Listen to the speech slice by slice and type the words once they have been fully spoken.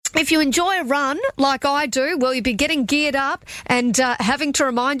If you enjoy a run like I do, well, you'll be getting geared up and having to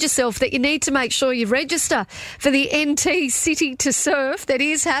remind yourself that you need to make sure you register for the NT City to Surf that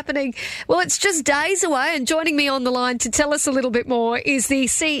is happening. Well, it's just days away, and joining me on the line to tell us a little bit more is the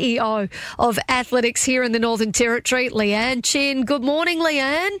CEO of Athletics here in the Northern Territory, Leanne Chin. Good morning,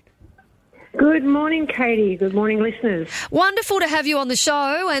 Leanne. Good morning, Katie. Good morning, listeners. Wonderful to have you on the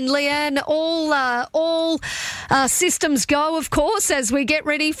show. And Leanne, all systems go, of course, as we get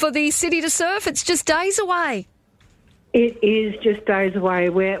ready for the City to Surf. It's just days away. It is just days away.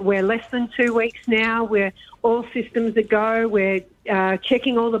 We're less than 2 weeks now. We're all systems that go. We're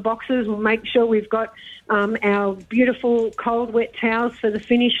checking all the boxes. We'll make sure we've got our beautiful cold, wet towels for the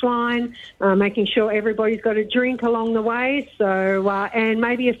finish line, making sure everybody's got a drink along the way, so and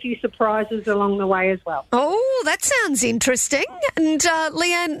maybe a few surprises along the way as well. Oh, that sounds interesting. And,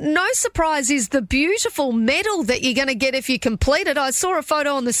 Leanne, no surprise is the beautiful medal that you're going to get if you complete it. I saw a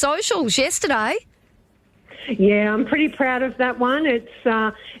photo on the socials yesterday. Yeah, I'm pretty proud of that one. It's,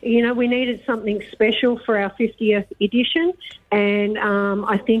 we needed something special for our 50th edition, and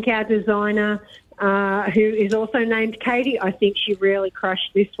I think our designer, who is also named Katie, I think she really crushed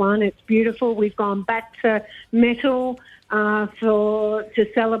this one. It's beautiful. We've gone back to metal to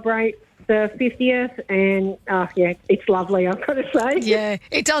celebrate the 50th, and it's lovely, I've got to say. Yeah,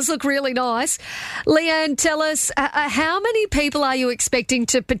 it does look really nice. Leanne, tell us, how many people are you expecting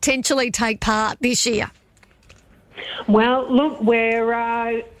to potentially take part this year? Well, look,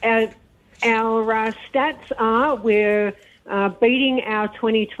 our stats are we're beating our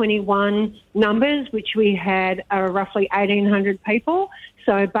 2021 numbers, which we had roughly 1,800 people.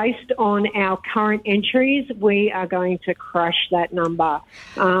 So based on our current entries, we are going to crush that number.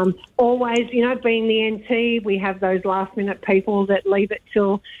 Always, being the NT, we have those last-minute people that leave it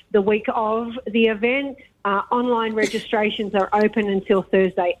till the week of the event. Online registrations are open until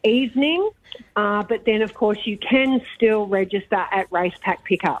Thursday evening, but then, of course, you can still register at Race Pack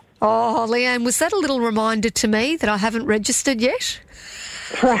Pickup. Oh, Leanne, was that a little reminder to me that I haven't registered yet?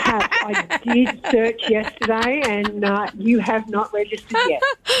 Perhaps. I did search yesterday, and you have not registered yet.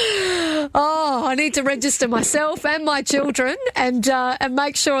 Oh, I need to register myself and my children and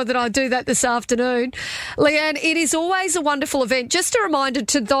make sure that I do that this afternoon. Leanne, it is always a wonderful event. Just a reminder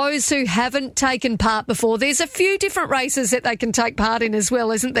to those who haven't taken part before, there's a few different races that they can take part in as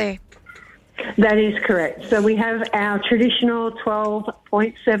well, isn't there? That is correct. So we have our traditional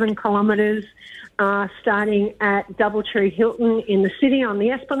 12.7 kilometres starting at Doubletree Hilton in the city on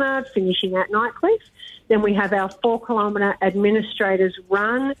the Esplanade, finishing at Nightcliff. Then we have our 4-kilometre administrators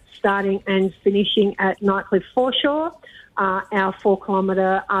run starting and finishing at Nightcliff Foreshore, our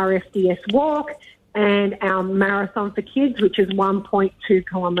 4-kilometre RFDS walk, and our marathon for kids, which is 1.2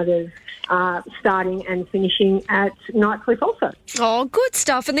 kilometres, starting and finishing at Nightcliff also. Oh, good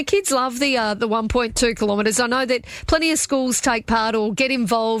stuff. And the kids love the 1.2 kilometres. I know that plenty of schools take part or get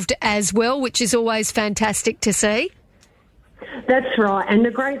involved as well, which is always fantastic to see. That's right. And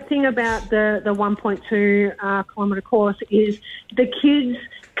the great thing about the 1.2 kilometre course is the kids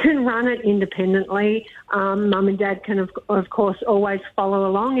can run it independently. Mum and Dad can, of course, always follow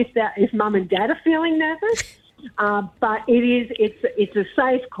along if Mum and Dad are feeling nervous. But it's a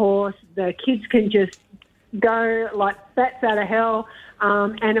safe course. The kids can just go like bats out of hell.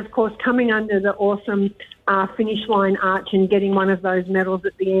 And, of course, coming under the awesome finish line arch and getting one of those medals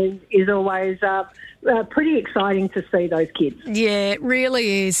at the end is always pretty exciting to see those kids. Yeah, it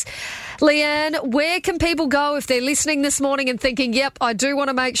really is. Leanne, where can people go if they're listening this morning and thinking, yep, I do want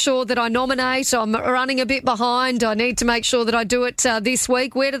to make sure that I nominate, I'm running a bit behind, I need to make sure that I do it this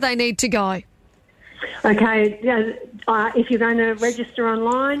week? Where do they need to go? Okay, if you're going to register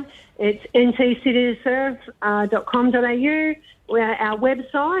online, it's ntcitysurf.com.au, our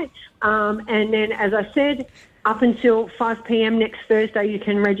website. And then, as I said, up until 5 p.m. next Thursday, you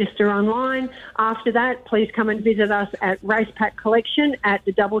can register online. After that, please come and visit us at Race Pack Collection at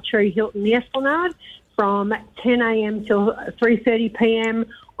the Doubletree Hilton, the Esplanade, from 10 a.m. till 3:30 p.m.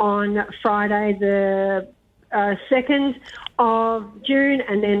 on Friday, the 2nd of June,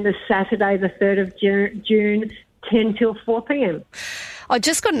 and then the Saturday, the 3rd of June, 10 till 4 p.m. I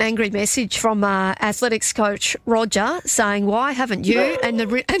just got an angry message from athletics coach Roger saying, why haven't you and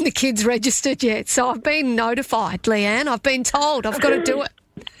the kids registered yet? So I've been notified, Leanne. I've been told I've got to do it.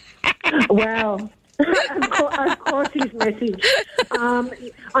 Wow. Of course his message.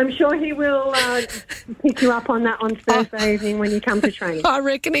 I'm sure he will pick you up on that on Thursday evening when you come to training. I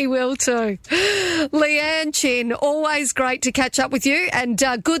reckon he will too. Leanne Chin, always great to catch up with you, and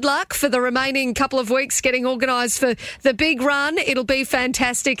good luck for the remaining couple of weeks getting organised for the big run. It'll be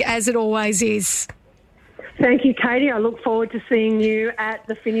fantastic, as it always is. Thank you, Katie. I look forward to seeing you at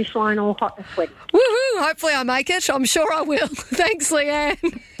the finish line all hot and sweaty. Woohoo! Hopefully I make it. I'm sure I will. Thanks, Leanne.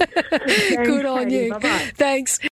 Thanks, Good on Katie. you. Bye-bye. Thanks.